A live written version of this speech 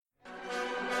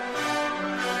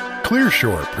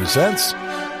Clearshore presents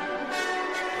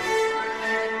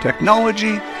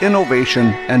Technology,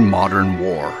 Innovation, and Modern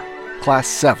War, Class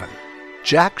 7,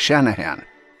 Jack Shanahan,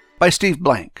 by Steve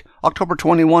Blank, October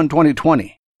 21,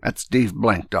 2020, at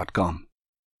steveblank.com.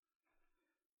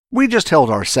 We just held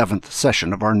our 7th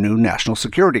session of our new national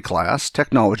security class,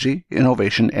 Technology,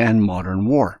 Innovation, and Modern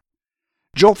War.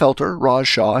 Joe Felter, Raj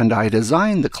Shah, and I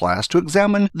designed the class to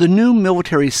examine the new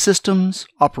military systems,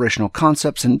 operational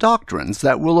concepts, and doctrines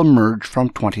that will emerge from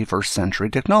 21st century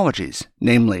technologies,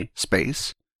 namely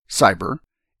space, cyber,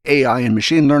 AI and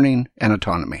machine learning, and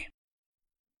autonomy.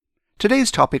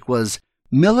 Today's topic was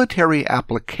military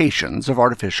applications of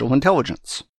artificial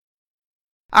intelligence.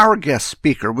 Our guest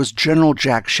speaker was General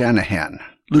Jack Shanahan,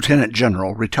 Lieutenant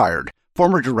General, retired,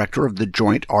 former director of the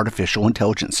Joint Artificial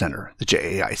Intelligence Center, the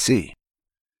JAIC.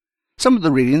 Some of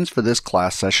the readings for this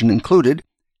class session included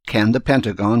Can the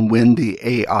Pentagon Win the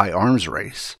AI Arms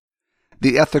Race?,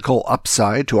 The Ethical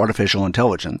Upside to Artificial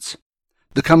Intelligence,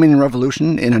 The Coming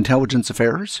Revolution in Intelligence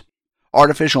Affairs,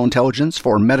 Artificial Intelligence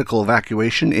for Medical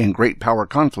Evacuation in Great Power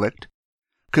Conflict,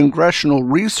 Congressional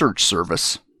Research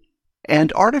Service,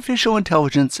 and Artificial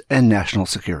Intelligence and National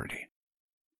Security.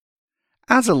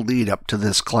 As a lead-up to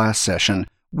this class session,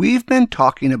 we've been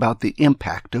talking about the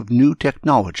impact of new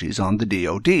technologies on the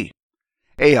DoD.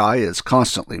 AI is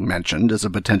constantly mentioned as a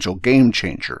potential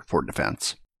game-changer for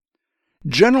defense.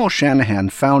 General Shanahan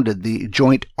founded the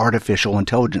Joint Artificial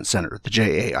Intelligence Center, the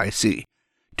JAIC,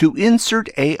 to insert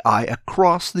AI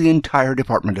across the entire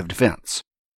Department of Defense.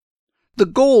 The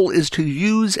goal is to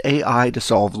use AI to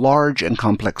solve large and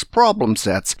complex problem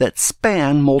sets that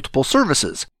span multiple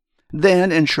services,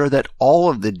 then ensure that all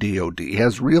of the DoD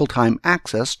has real-time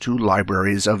access to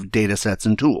libraries of datasets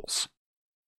and tools.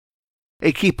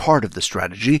 A key part of the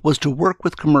strategy was to work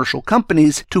with commercial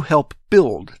companies to help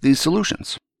build these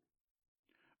solutions.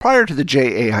 Prior to the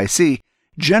JAIC,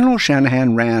 General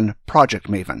Shanahan ran Project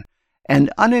Maven,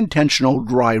 an unintentional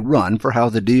dry run for how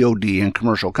the DoD and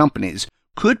commercial companies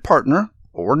could partner,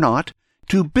 or not,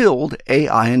 to build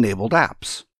AI-enabled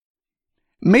apps.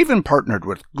 Maven partnered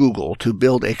with Google to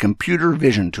build a computer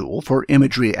vision tool for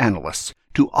imagery analysts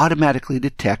to automatically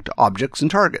detect objects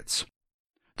and targets.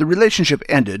 The relationship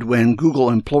ended when Google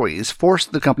employees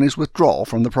forced the company's withdrawal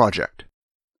from the project.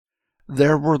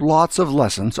 There were lots of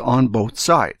lessons on both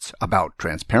sides about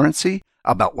transparency,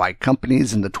 about why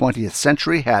companies in the 20th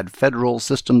century had federal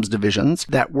systems divisions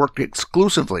that worked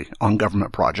exclusively on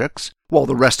government projects, while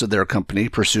the rest of their company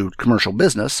pursued commercial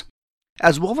business,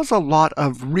 as well as a lot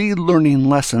of relearning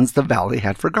lessons the Valley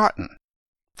had forgotten.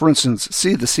 For instance,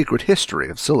 see The Secret History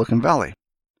of Silicon Valley.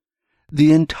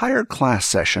 The entire class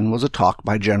session was a talk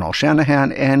by General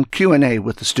Shanahan and Q&A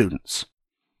with the students.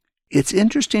 It's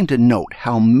interesting to note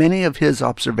how many of his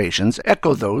observations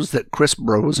echo those that Chris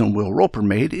Brose and Will Roper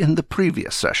made in the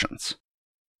previous sessions.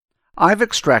 I've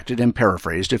extracted and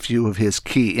paraphrased a few of his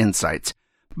key insights,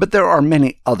 but there are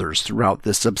many others throughout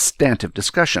this substantive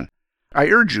discussion. I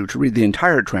urge you to read the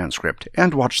entire transcript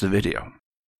and watch the video.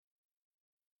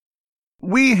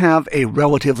 We have a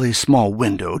relatively small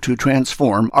window to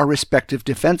transform our respective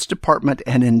Defense Department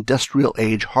and industrial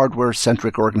age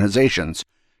hardware-centric organizations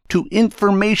to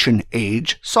information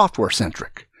age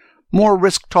software-centric, more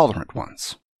risk-tolerant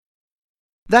ones.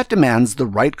 That demands the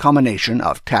right combination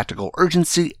of tactical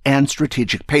urgency and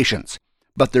strategic patience,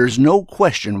 but there's no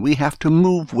question we have to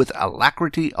move with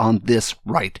alacrity on this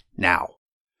right now.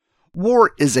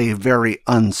 War is a very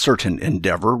uncertain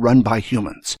endeavor run by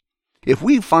humans. If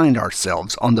we find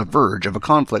ourselves on the verge of a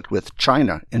conflict with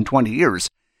China in 20 years,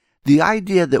 the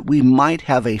idea that we might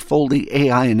have a fully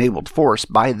AI-enabled force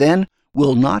by then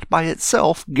will not by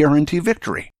itself guarantee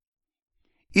victory.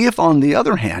 If, on the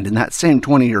other hand, in that same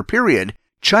 20-year period,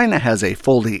 China has a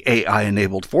fully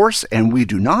AI-enabled force and we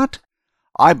do not,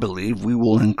 I believe we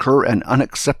will incur an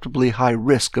unacceptably high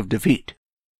risk of defeat.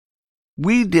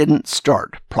 We didn't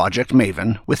start Project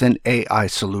Maven with an AI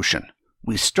solution.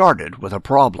 We started with a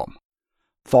problem.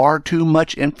 Far too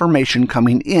much information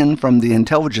coming in from the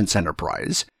intelligence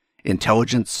enterprise,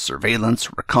 intelligence, surveillance,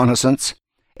 reconnaissance,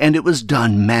 and it was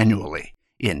done manually.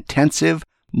 Intensive,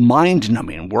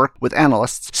 mind-numbing work with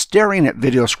analysts staring at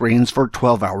video screens for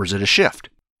 12 hours at a shift.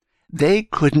 They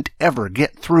couldn't ever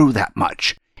get through that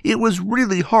much. It was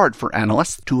really hard for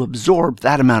analysts to absorb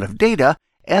that amount of data,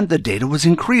 and the data was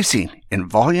increasing in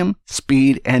volume,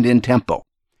 speed, and in tempo.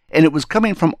 And it was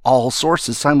coming from all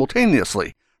sources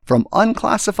simultaneously, from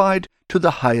unclassified to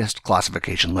the highest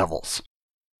classification levels.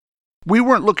 We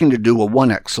weren't looking to do a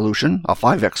 1x solution, a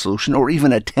 5x solution, or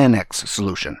even a 10x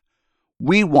solution.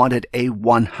 We wanted a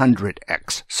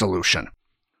 100x solution.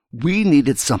 We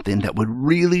needed something that would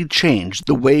really change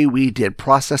the way we did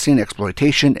processing,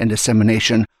 exploitation, and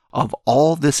dissemination of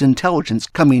all this intelligence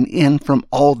coming in from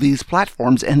all these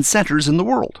platforms and centers in the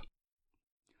world.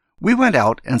 We went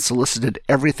out and solicited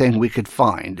everything we could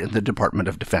find in the Department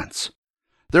of Defense.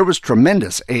 There was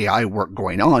tremendous AI work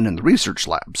going on in the research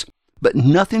labs, but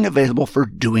nothing available for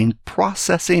doing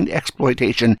processing,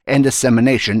 exploitation, and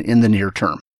dissemination in the near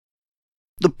term.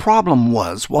 The problem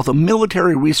was, while the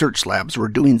military research labs were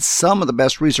doing some of the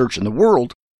best research in the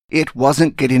world, it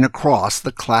wasn't getting across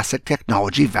the classic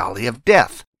technology valley of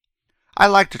death. I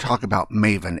like to talk about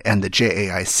Maven and the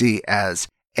JAIC as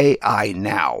AI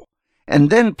now, and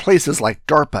then places like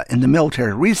DARPA and the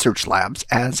military research labs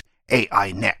as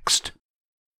AI next.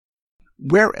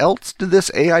 Where else did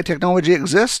this AI technology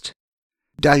exist?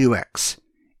 DALUX,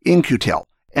 In-Q-Tel,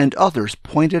 and others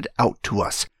pointed out to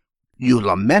us, you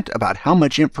lament about how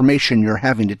much information you're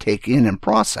having to take in and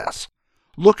process.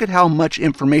 Look at how much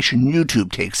information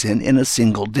YouTube takes in a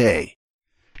single day.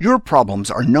 Your problems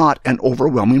are not an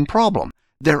overwhelming problem.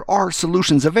 There are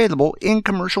solutions available in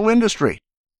commercial industry.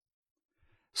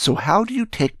 So how do you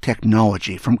take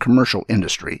technology from commercial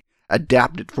industry,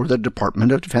 adapt it for the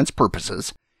Department of Defense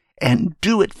purposes, and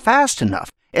do it fast enough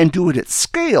and do it at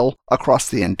scale across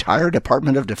the entire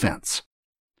Department of Defense?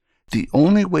 The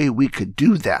only way we could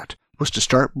do that was to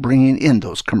start bringing in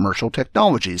those commercial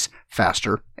technologies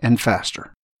faster and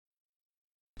faster.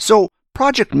 So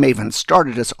Project Maven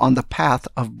started us on the path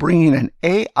of bringing an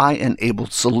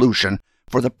AI-enabled solution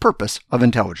for the purpose of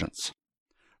intelligence.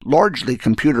 Largely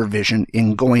computer vision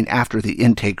in going after the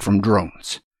intake from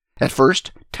drones. At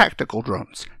first, tactical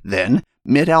drones, then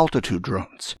mid-altitude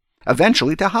drones,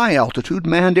 eventually to high-altitude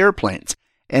manned airplanes,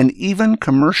 and even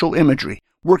commercial imagery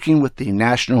working with the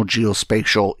National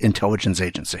Geospatial Intelligence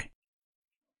Agency.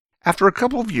 After a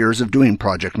couple of years of doing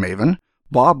Project Maven,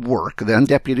 Bob Work, then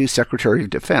Deputy Secretary of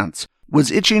Defense,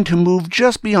 was itching to move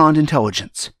just beyond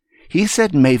intelligence. He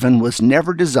said Maven was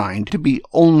never designed to be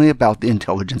only about the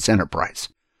intelligence enterprise.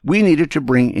 We needed to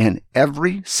bring in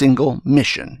every single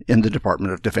mission in the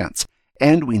Department of Defense,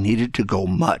 and we needed to go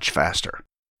much faster.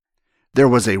 There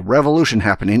was a revolution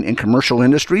happening in commercial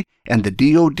industry, and the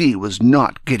DoD was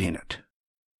not getting it.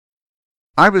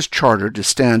 I was chartered to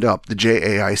stand up the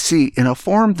JAIC in a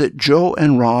form that Joe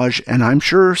and Raj and I'm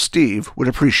sure Steve would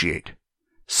appreciate.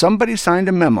 Somebody signed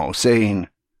a memo saying,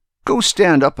 "Go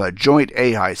stand up a joint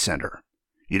AI center.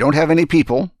 You don't have any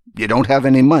people, you don't have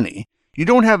any money, you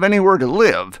don't have anywhere to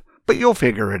live, but you'll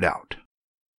figure it out."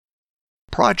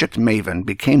 Project Maven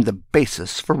became the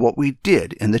basis for what we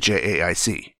did in the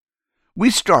JAIC. We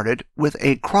started with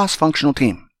a cross-functional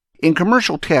team. In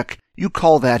commercial tech, you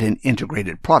call that an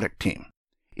integrated product team.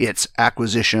 It's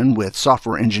acquisition with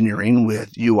software engineering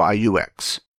with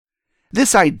UI/UX.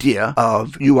 This idea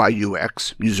of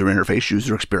UI/UX, user interface,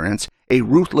 user experience, a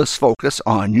ruthless focus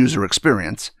on user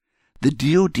experience, the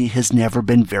DoD has never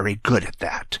been very good at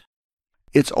that.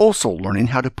 It's also learning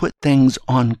how to put things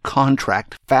on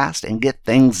contract fast and get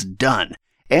things done,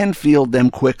 and field them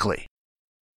quickly.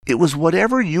 It was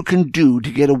whatever you can do to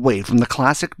get away from the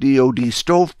classic DoD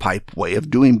stovepipe way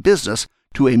of doing business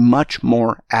to a much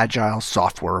more agile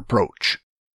software approach.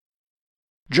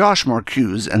 Josh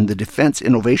Marcuse and the Defense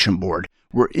Innovation Board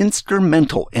were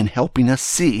instrumental in helping us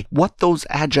see what those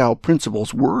agile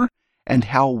principles were and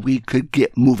how we could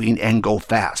get moving and go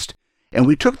fast. And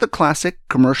we took the classic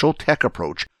commercial tech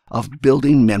approach of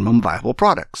building minimum viable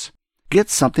products. Get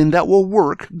something that will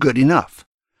work good enough.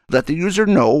 Let the user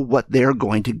know what they're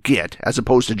going to get, as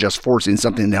opposed to just forcing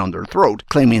something down their throat,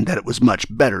 claiming that it was much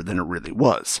better than it really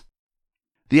was.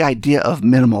 The idea of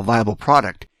minimal viable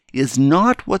product is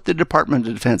not what the Department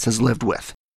of Defense has lived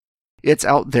with. It's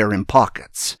out there in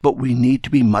pockets, but we need to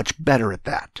be much better at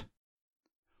that.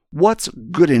 What's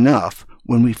good enough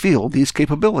when we feel these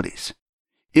capabilities?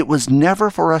 It was never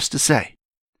for us to say.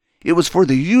 It was for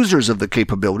the users of the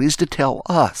capabilities to tell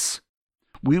us.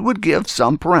 We would give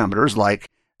some parameters like,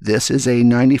 this is a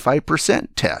 95%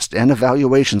 test and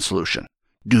evaluation solution.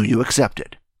 Do you accept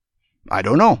it? I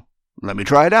don't know. Let me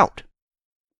try it out.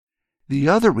 The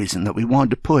other reason that we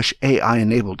wanted to push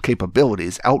AI-enabled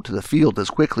capabilities out to the field as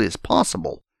quickly as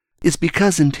possible is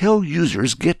because until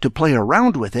users get to play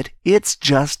around with it, it's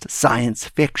just science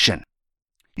fiction.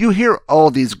 You hear all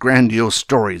these grandiose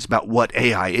stories about what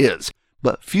AI is,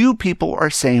 but few people are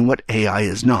saying what AI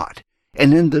is not.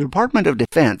 And in the Department of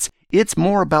Defense, it's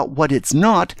more about what it's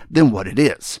not than what it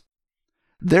is.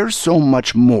 There's so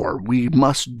much more we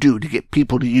must do to get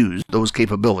people to use those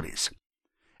capabilities.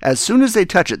 As soon as they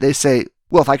touch it, they say,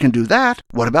 well, if I can do that,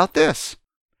 what about this?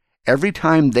 Every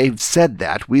time they've said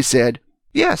that, we said,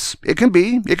 yes, it can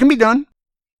be done.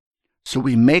 So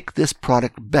we make this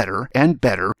product better and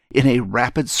better in a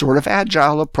rapid sort of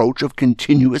agile approach of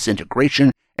continuous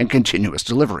integration and continuous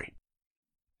delivery.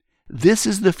 This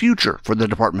is the future for the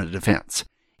Department of Defense.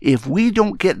 If we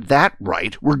don't get that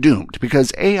right, we're doomed,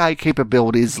 because AI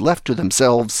capabilities left to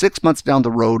themselves 6 months down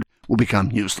the road will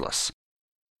become useless.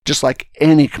 Just like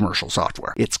any commercial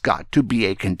software, it's got to be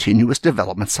a continuous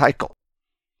development cycle.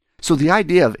 So the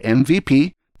idea of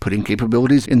MVP, putting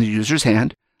capabilities in the user's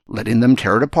hand, letting them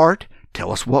tear it apart,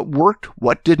 tell us what worked,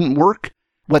 what didn't work,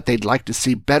 what they'd like to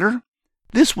see better,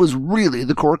 this was really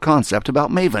the core concept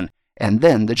about Maven, and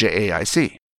then the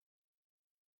JAIC.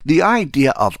 The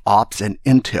idea of Ops and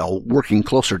Intel working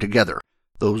closer together,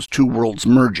 those two worlds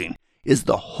merging, is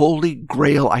the holy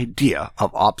grail idea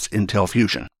of Ops-Intel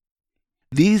fusion.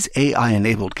 These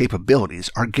AI-enabled capabilities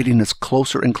are getting us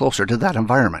closer and closer to that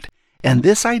environment, and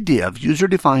this idea of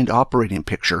user-defined operating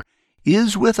picture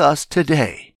is with us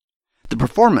today. The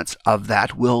performance of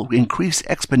that will increase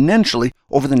exponentially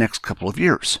over the next couple of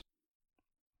years.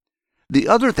 The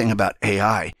other thing about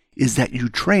AI is that you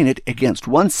train it against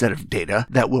one set of data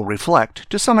that will reflect,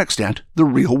 to some extent, the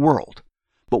real world.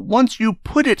 But once you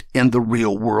put it in the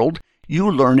real world, you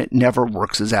learn it never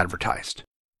works as advertised.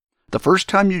 The first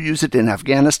time you use it in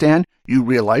Afghanistan, you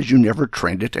realize you never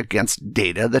trained it against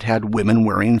data that had women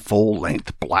wearing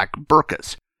full-length black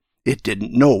burqas. It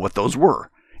didn't know what those were.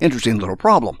 Interesting little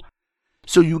problem.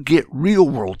 So you get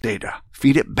real-world data,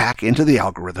 feed it back into the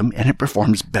algorithm, and it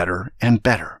performs better and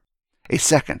better. A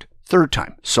second, third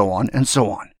time, so on and so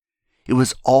on. It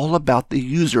was all about the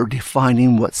user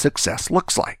defining what success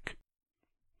looks like.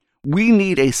 We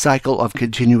need a cycle of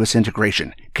continuous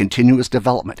integration, continuous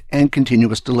development, and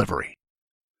continuous delivery.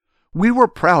 We were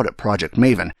proud at Project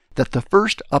Maven that the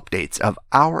first updates of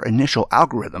our initial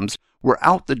algorithms were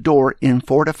out the door in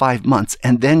 4 to 5 months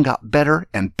and then got better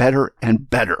and better and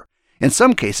better, in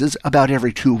some cases about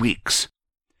every 2 weeks.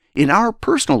 In our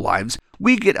personal lives,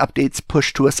 we get updates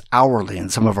pushed to us hourly in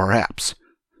some of our apps.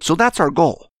 So that's our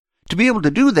goal. To be able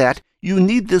to do that, you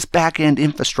need this back-end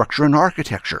infrastructure and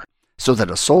architecture, so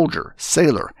that a soldier,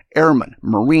 sailor, airman,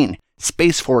 marine,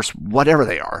 Space Force, whatever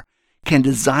they are, can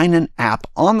design an app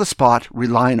on the spot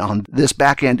relying on this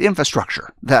back-end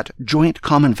infrastructure, that joint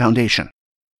common foundation.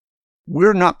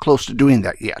 We're not close to doing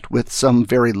that yet, with some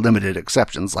very limited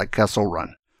exceptions like Kessel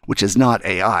Run, which is not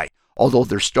AI, although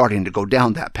they're starting to go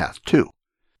down that path too.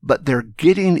 But they're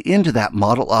getting into that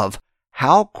model of,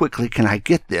 how quickly can I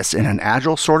get this in an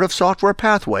agile sort of software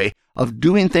pathway of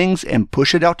doing things and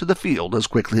push it out to the field as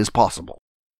quickly as possible.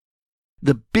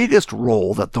 The biggest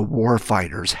role that the war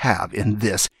fighters have in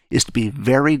this is to be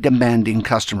very demanding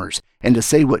customers and to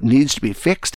say what needs to be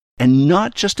fixed and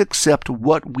not just accept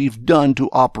what we've done to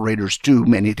operators too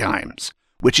many times,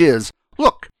 which is,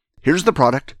 look, here's the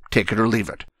product, take it or leave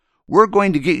it. We're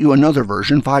going to get you another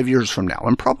version 5 years from now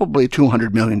and probably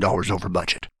 $200 million over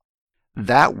budget.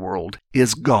 That world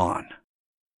is gone.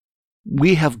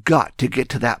 We have got to get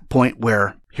to that point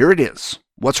where, here it is.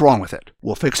 What's wrong with it?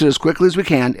 We'll fix it as quickly as we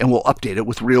can and we'll update it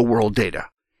with real-world data.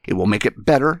 It will make it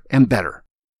better and better.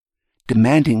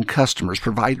 Demanding customers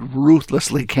provide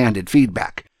ruthlessly candid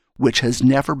feedback, which has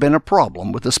never been a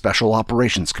problem with the special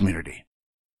operations community.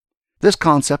 This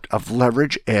concept of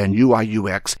leverage and UI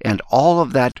UX and all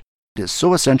of that is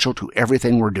so essential to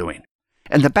everything we're doing.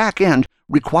 And the back end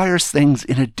requires things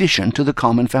in addition to the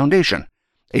common foundation.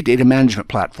 A data management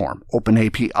platform,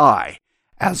 OpenAPI,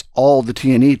 as all the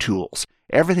T&E tools.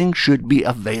 Everything should be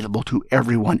available to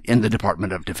everyone in the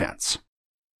Department of Defense.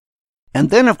 And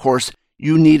then, of course,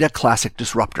 you need a classic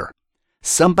disruptor.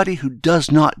 Somebody who does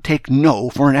not take no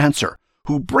for an answer,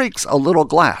 who breaks a little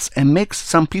glass and makes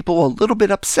some people a little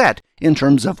bit upset in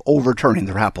terms of overturning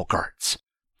their apple carts.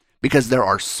 Because there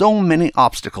are so many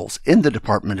obstacles in the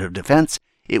Department of Defense,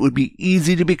 it would be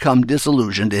easy to become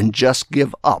disillusioned and just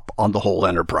give up on the whole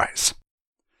enterprise.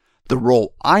 The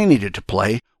role I needed to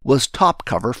play was top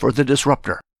cover for the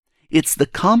disruptor. It's the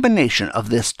combination of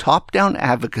this top-down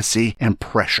advocacy and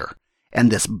pressure,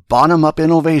 and this bottom-up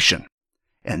innovation,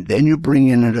 and then you bring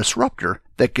in a disruptor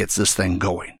that gets this thing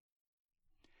going.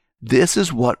 This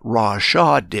is what Raj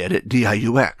Shah did at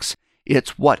DIUX.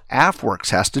 It's what AFWorks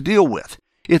has to deal with.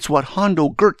 It's what Hondo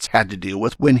Geertz had to deal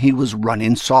with when he was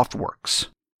running SoftWorks.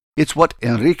 It's what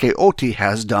Enrique Oti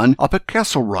has done up at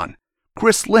Kessel Run,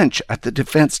 Chris Lynch at the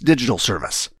Defense Digital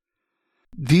Service.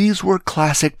 These were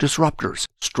classic disruptors,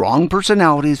 strong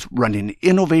personalities running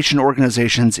innovation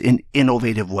organizations in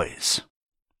innovative ways.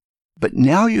 But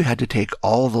now you had to take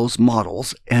all those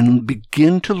models and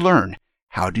begin to learn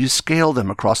how do you scale them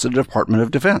across the Department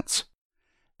of Defense.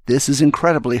 This is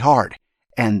incredibly hard,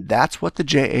 and that's what the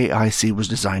JAIC was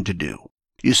designed to do.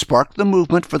 You spark the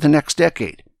movement for the next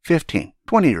decade, 15,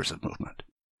 20 years of movement.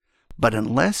 But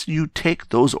unless you take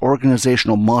those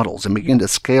organizational models and begin to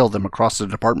scale them across the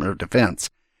Department of Defense,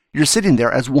 you're sitting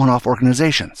there as one-off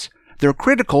organizations. They're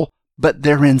critical, but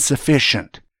they're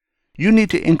insufficient. You need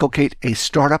to inculcate a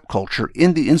startup culture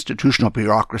in the institutional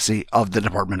bureaucracy of the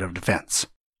Department of Defense.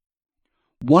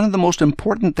 One of the most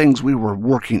important things we were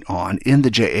working on in the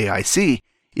JAIC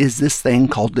is this thing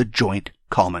called the Joint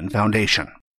Common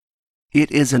Foundation.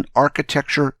 It is an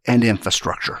architecture and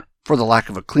infrastructure, for the lack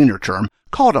of a cleaner term,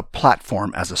 called a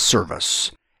platform as a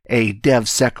service, a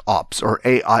DevSecOps or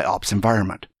AIOps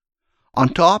environment, on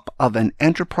top of an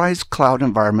enterprise cloud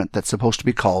environment that's supposed to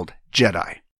be called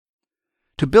JEDI.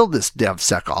 To build this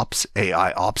DevSecOps,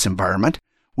 AIOps environment,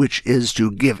 which is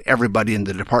to give everybody in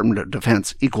the Department of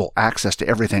Defense equal access to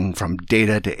everything from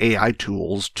data to AI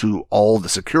tools to all the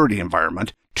security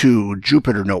environment to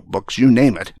Jupyter notebooks, you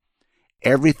name it,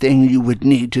 everything you would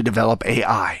need to develop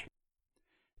AI.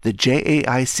 The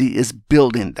JAIC is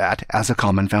building that as a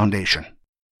common foundation.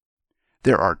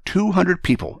 There are 200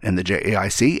 people in the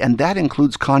JAIC, and that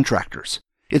includes contractors.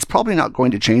 It's probably not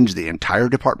going to change the entire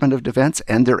Department of Defense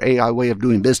and their AI way of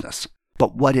doing business,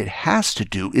 but what it has to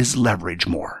do is leverage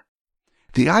more.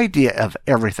 The idea of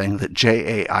everything that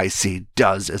JAIC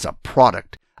does is a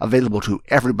product available to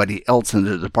everybody else in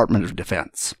the Department of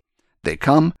Defense. They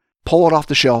come, pull it off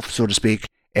the shelf, so to speak,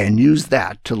 and use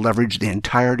that to leverage the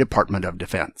entire Department of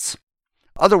Defense.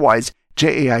 Otherwise,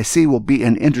 JAIC will be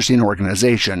an interesting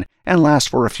organization and last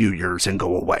for a few years and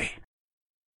go away.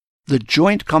 The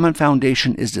Joint Common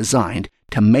Foundation is designed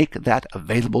to make that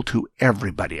available to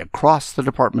everybody across the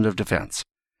Department of Defense.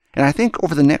 And I think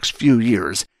over the next few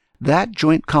years, that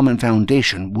Joint Common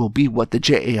Foundation will be what the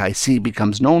JAIC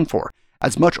becomes known for,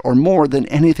 as much or more than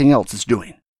anything else it's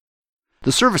doing.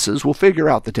 The services will figure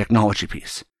out the technology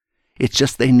piece. It's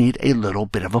just they need a little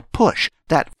bit of a push.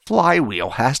 That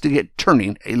flywheel has to get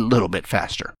turning a little bit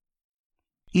faster.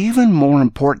 Even more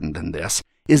important than this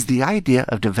is the idea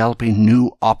of developing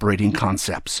new operating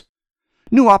concepts.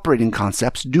 New operating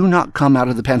concepts do not come out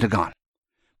of the Pentagon.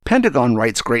 Pentagon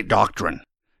writes great doctrine.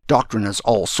 Doctrine is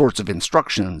all sorts of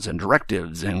instructions and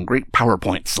directives and great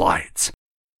PowerPoint slides.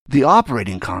 The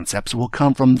operating concepts will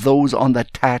come from those on the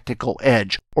tactical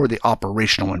edge or the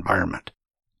operational environment.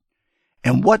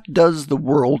 And what does the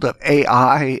world of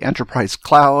AI, enterprise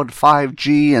cloud,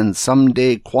 5G, and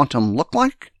someday quantum look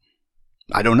like?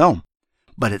 I don't know,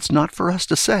 but it's not for us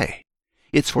to say.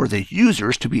 It's for the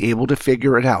users to be able to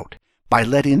figure it out by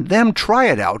letting them try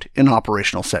it out in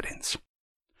operational settings.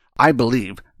 I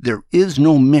believe there is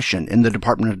no mission in the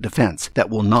Department of Defense that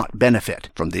will not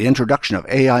benefit from the introduction of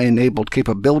AI-enabled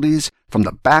capabilities from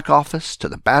the back office to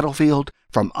the battlefield,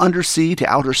 from undersea to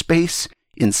outer space,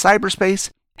 in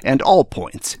cyberspace, and all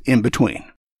points in between.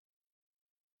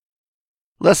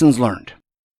 Lessons learned.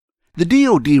 The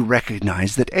DoD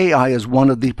recognized that AI is one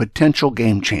of the potential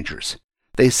game changers.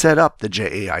 They set up the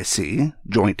JAIC,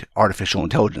 Joint Artificial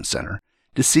Intelligence Center,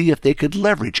 to see if they could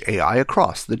leverage AI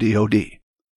across the DoD.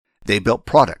 They built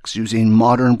products using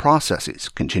modern processes,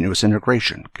 continuous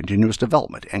integration, continuous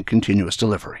development, and continuous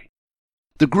delivery.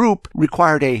 The group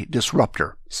required a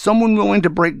disruptor, someone willing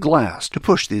to break glass to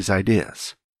push these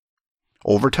ideas.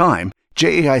 Over time,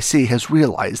 JAIC has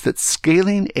realized that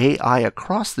scaling AI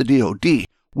across the DoD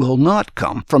will not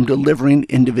come from delivering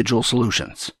individual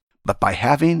solutions, but by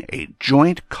having a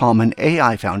joint common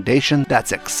AI foundation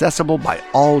that's accessible by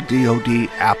all DoD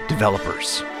app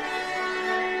developers.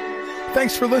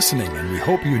 Thanks for listening, and we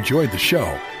hope you enjoyed the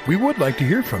show. We would like to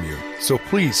hear from you, so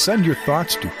please send your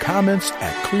thoughts to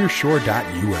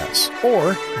comments@clearshore.us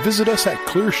or visit us at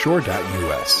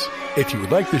clearshore.us. If you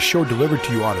would like this show delivered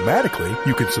to you automatically,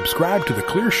 you can subscribe to the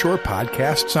Clear Shore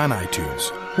podcasts on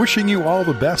iTunes. Wishing you all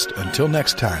the best until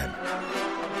next time.